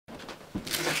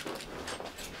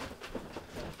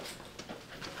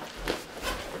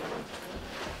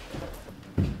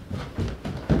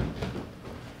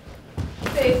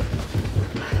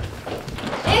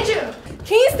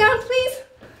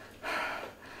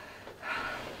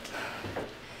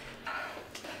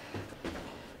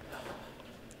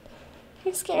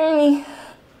You're scaring me.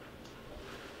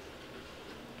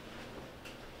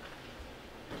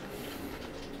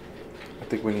 I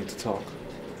think we need to talk.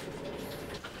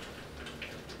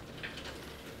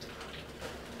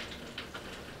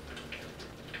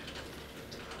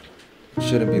 It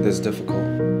shouldn't be this difficult.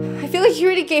 I feel like you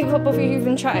already gave up before you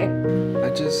even tried.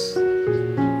 I just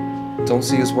don't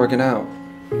see us working out.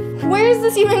 Where is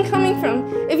this even coming from?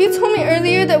 If you told me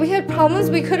earlier that we had problems,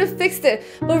 we could have fixed it.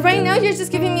 But right now, you're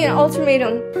just giving me an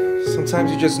ultimatum.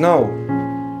 Sometimes you just know.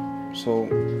 So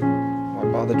why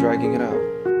bother dragging it out?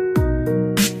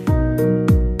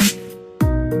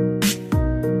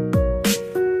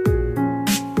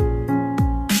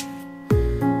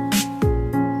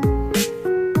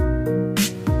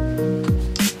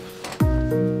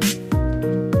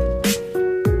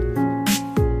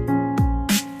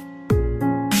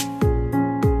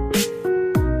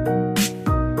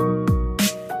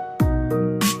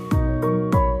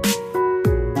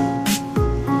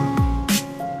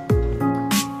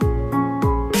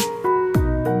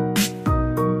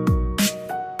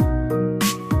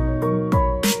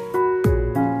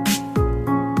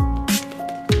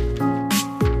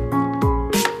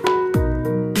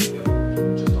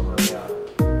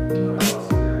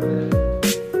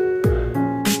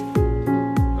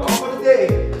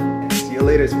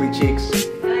 Later, sweet cheeks.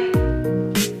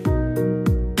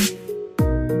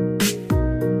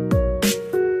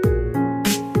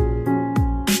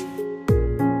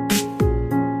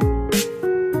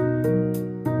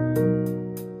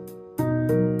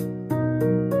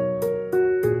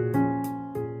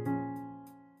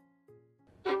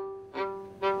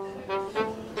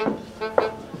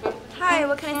 Hi,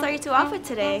 what can I start you two off with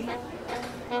today?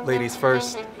 Ladies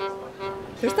first.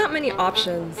 There's not many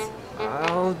options.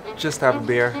 I'll just have a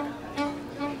beer.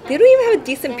 They don't even have a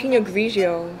decent Pinot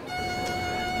Grigio.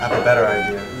 I have a better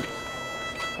idea.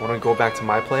 Want to go back to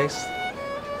my place?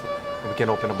 We can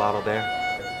open a bottle there.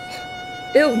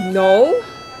 Ew, no.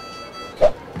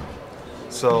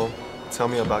 So, tell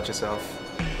me about yourself.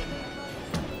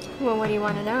 Well, what do you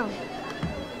want to know?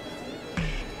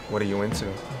 What are you into?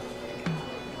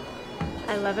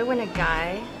 I love it when a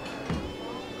guy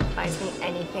buys me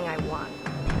anything I want.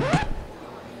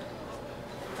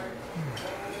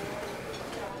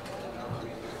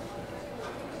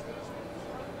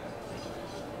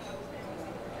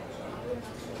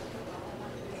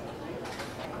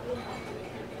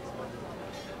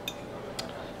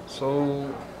 So,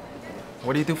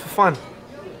 what do you do for fun?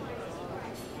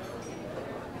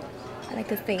 I like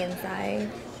to stay inside.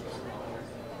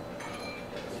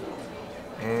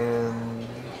 And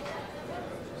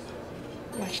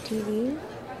Watch TV.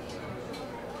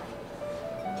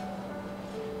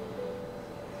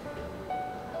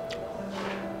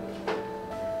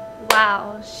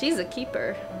 Wow, she's a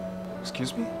keeper.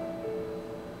 excuse me?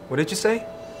 What did you say?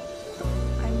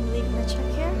 I'm leaving the check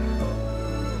here.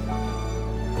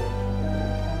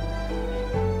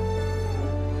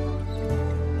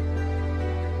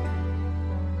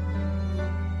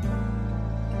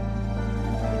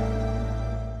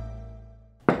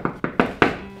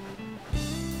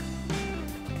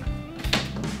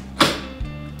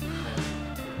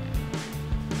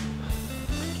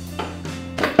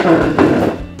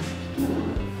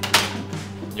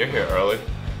 You're here early.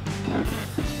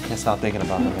 Can't stop thinking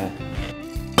about her, man.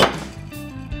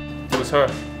 Who's her?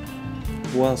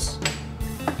 Who else?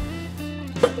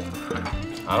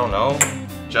 I don't know.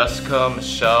 Jessica,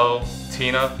 Michelle,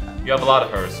 Tina. You have a lot of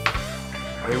hers.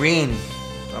 Irene,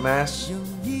 dumbass.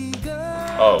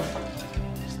 Oh,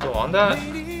 still on that?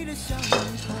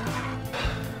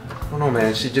 I don't know,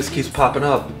 man. She just keeps popping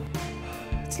up.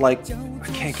 It's like I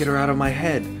can't get her out of my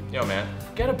head. Yo, man,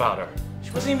 forget about her.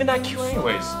 She wasn't even that cute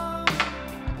anyways.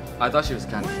 I thought she was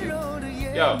kind of cute.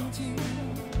 Yo,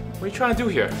 what are you trying to do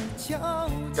here?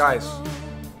 Guys,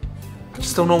 I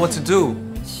just don't know what to do.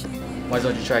 Why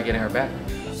don't you try getting her back?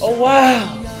 Oh,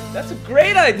 wow. That's a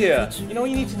great idea. You know what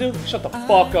you need to do? Shut the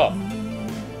fuck up.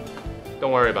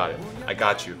 Don't worry about it. I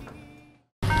got you.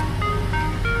 Put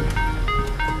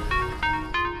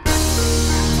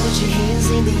your hands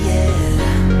in the air.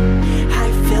 How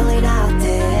you feeling out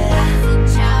there?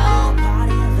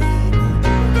 Party of it.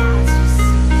 Guys,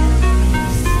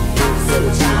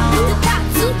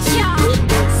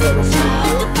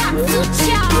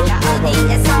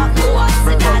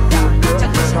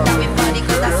 just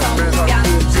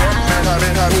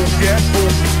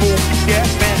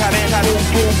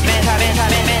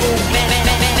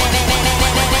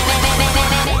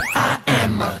I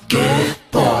am a good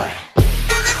boy.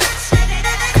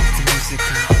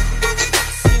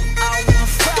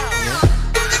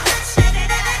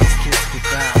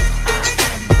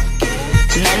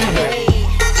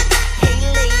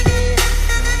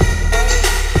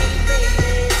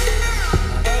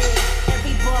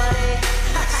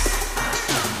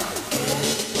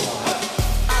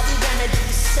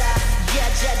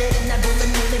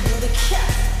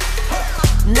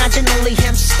 낮엔 only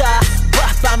hamster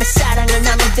밤에 사랑을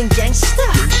나누던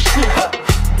gangster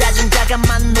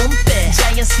다정다감한 눈빛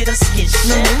자연스러운 스킨십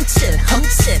너 뭉칠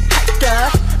흠칫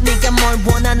할까 네가 뭘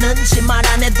원하는지 말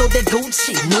안 해도 돼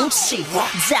굳이 눈치 다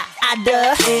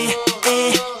알아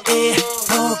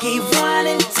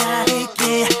보기와는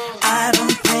다르게 I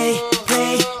don't play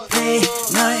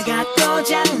널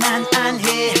갖고자 난 안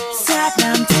해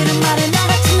사람들은 말을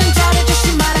알아듣는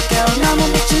잘해주지 마라 girl 너무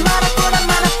믿지 마라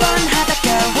꼬라마나 뻔하다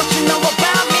girl What you know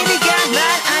about me 네가 날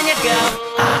아냐 girl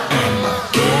I am a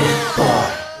good boy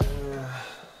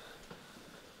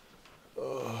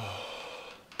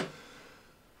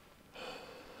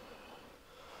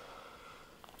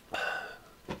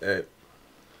Hey,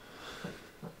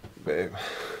 babe,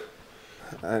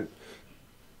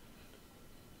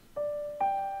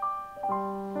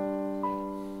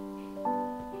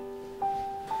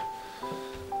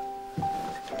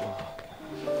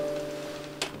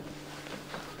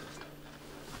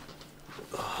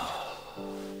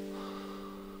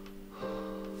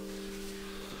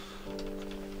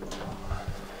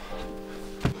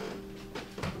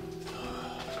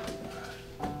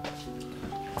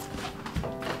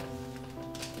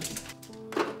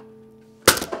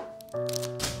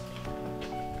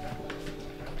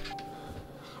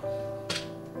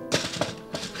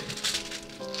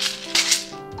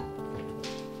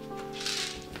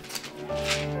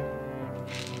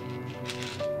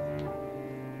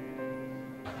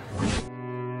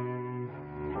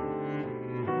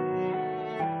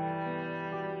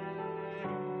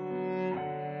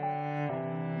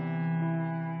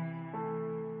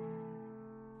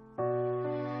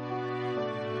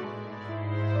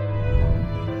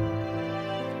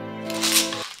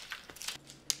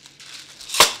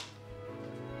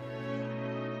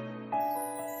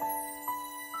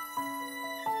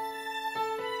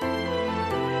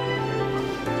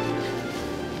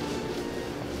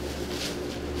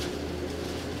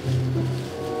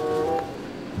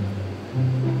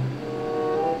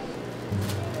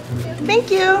 Thank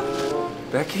you.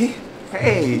 Becky?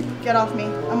 Hey! Get off me.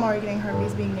 I'm already getting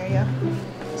herpes being near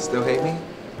you. Still hate me?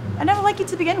 I never liked you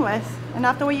to begin with. And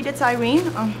after what you did to Irene,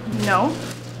 no.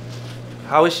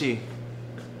 How is she?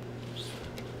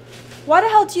 Why the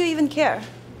hell do you even care?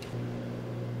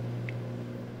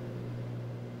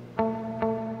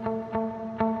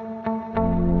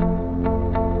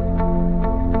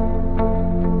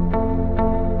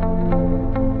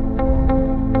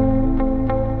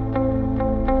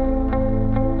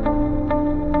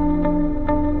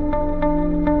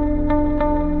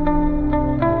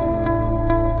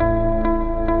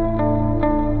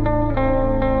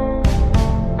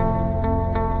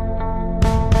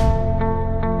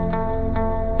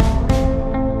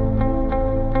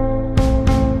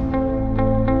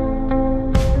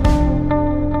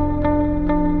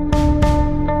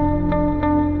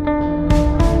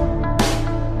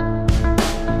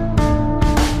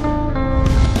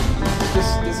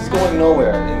 Going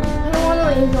nowhere. I don't want to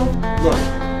let you go. Look,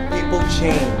 people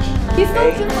change. He's so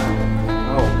okay? cute.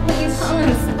 No. Please,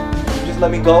 promise. You just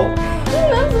let me go. I'm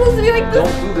not supposed to be like this.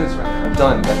 Don't do this right now. I'm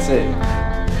done. That's it.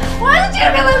 Why did you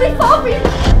ever let me fall for you?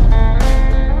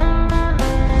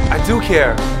 I do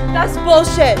care. That's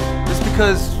bullshit. Just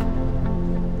because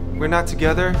we're not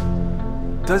together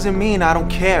doesn't mean I don't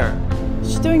care.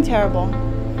 She's doing terrible.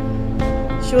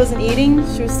 She wasn't eating.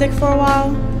 She was sick for a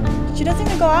while. She doesn't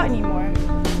even go out anymore.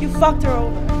 You fucked her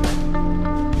over.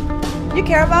 You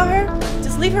care about her?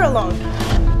 Just leave her alone.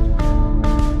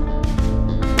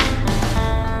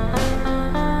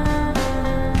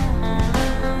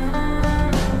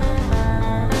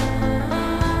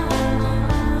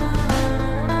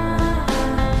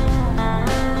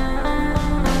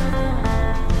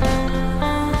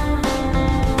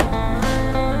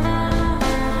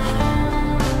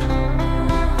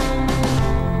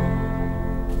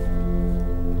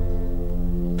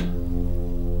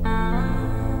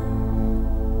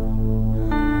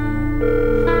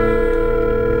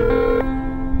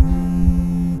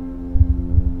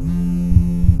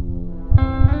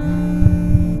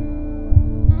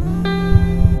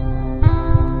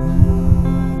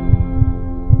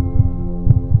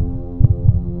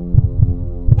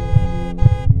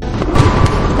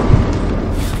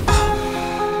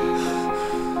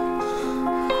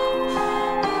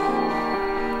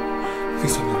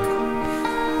 Please don't let me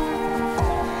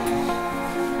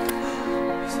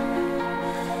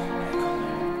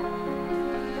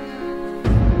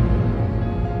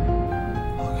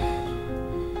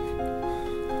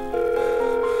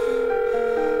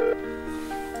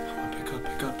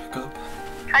go. Pick up.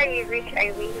 Hi, you've reached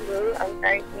Irene Wu. I'm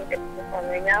sorry to make this phone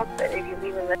right now, but if you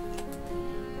leave a message.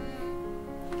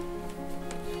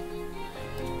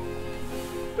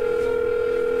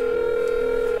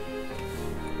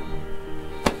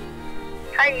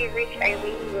 Hi, you've reached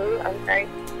Irene Wu. I'm sorry.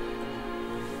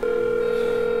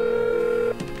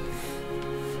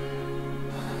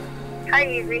 Hi,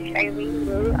 you've reached Irene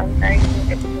Wu. I'm sorry to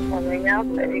get to the phone right now,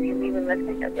 but if you leave a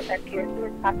message, I'll get back to you as soon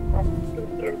as possible.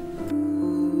 Thank you.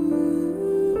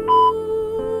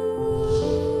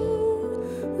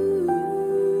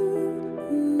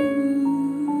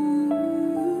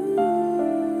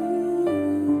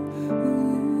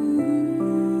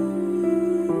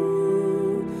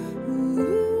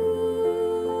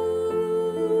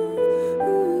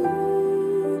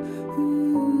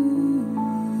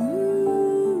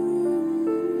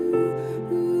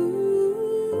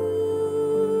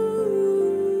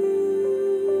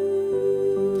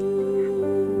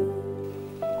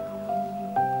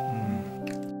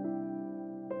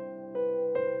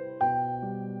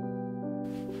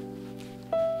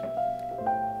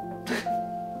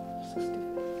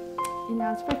 And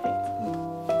now it's perfect.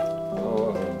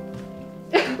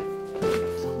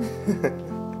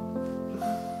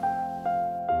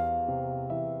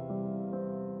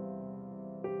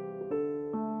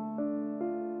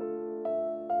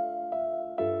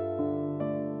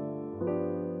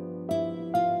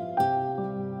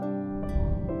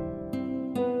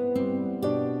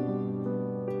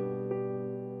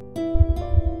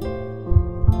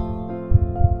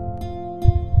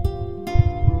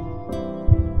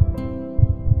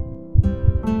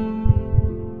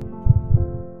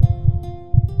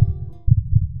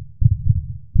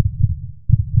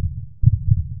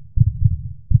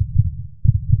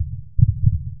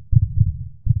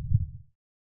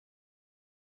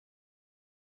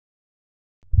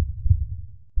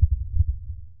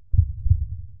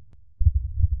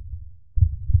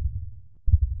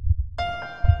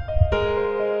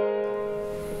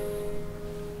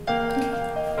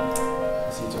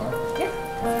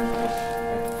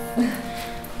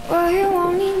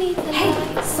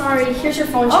 Sorry, here's your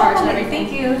phone charge and everything.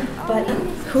 Thank you. But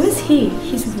who is he?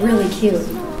 He's really cute.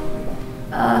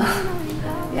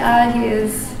 Yeah, he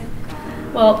is.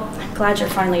 Well, I'm glad you're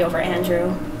finally over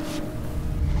Andrew.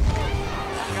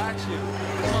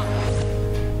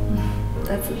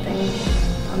 That's the thing.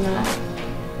 I'm not.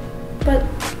 But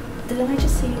didn't I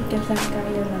just see you give that guy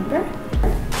your number?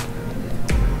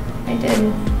 I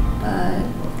did.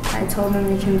 But I told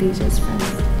him we can be just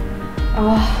friends.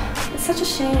 Oh, it's such a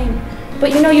shame.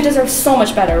 But you know you deserve so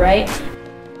much better, right?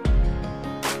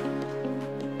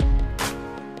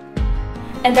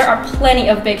 And there are plenty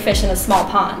of big fish in a small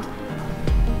pond.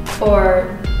 Or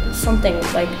something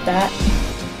like that.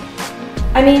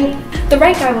 I mean, the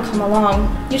right guy will come along.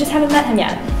 You just haven't met him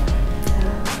yet.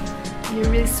 You're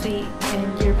really sweet,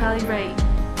 and you're probably right.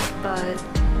 But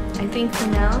I think for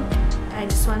now, I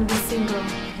just want to be single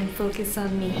and focus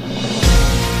on me.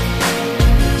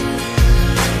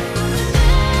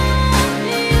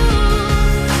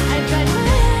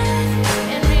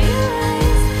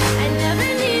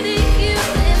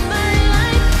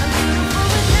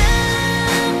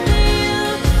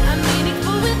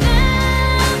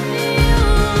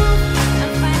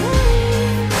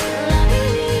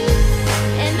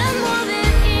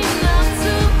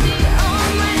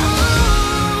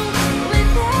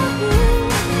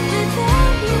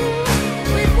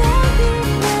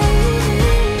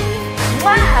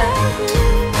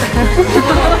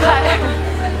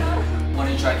 Want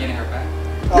to try getting her back?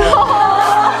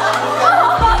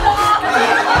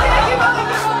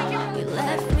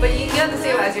 But you have to say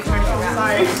it as you're turning around.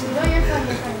 Sorry. No, you're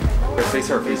fine. Face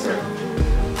her, face her.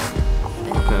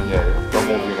 Yeah, don't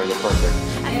move, you're perfect.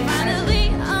 You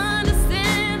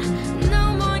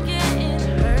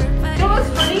know what's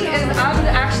funny is I'm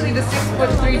actually the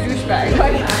 6'3" douchebag.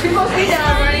 Like, people say that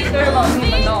I'm running through about me,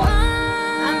 but no.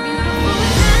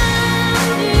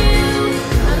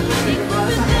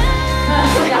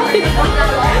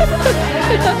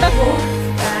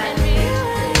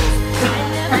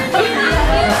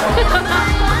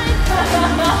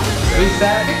 Who's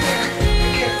that?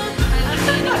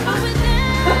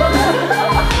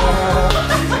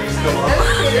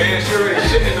 Man, she already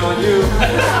shitting on you.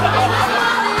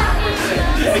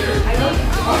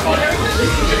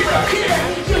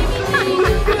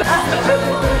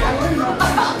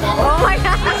 Oh my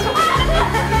gosh.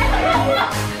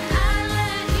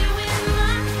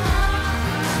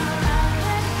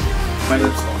 My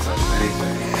lips don't touch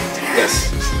anything. Yes.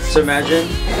 So imagine.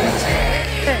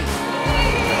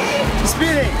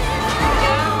 Speeding!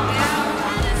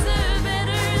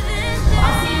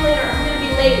 I'll see you later. I'm gonna be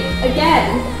late again.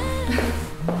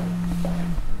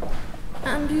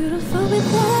 I'm beautiful with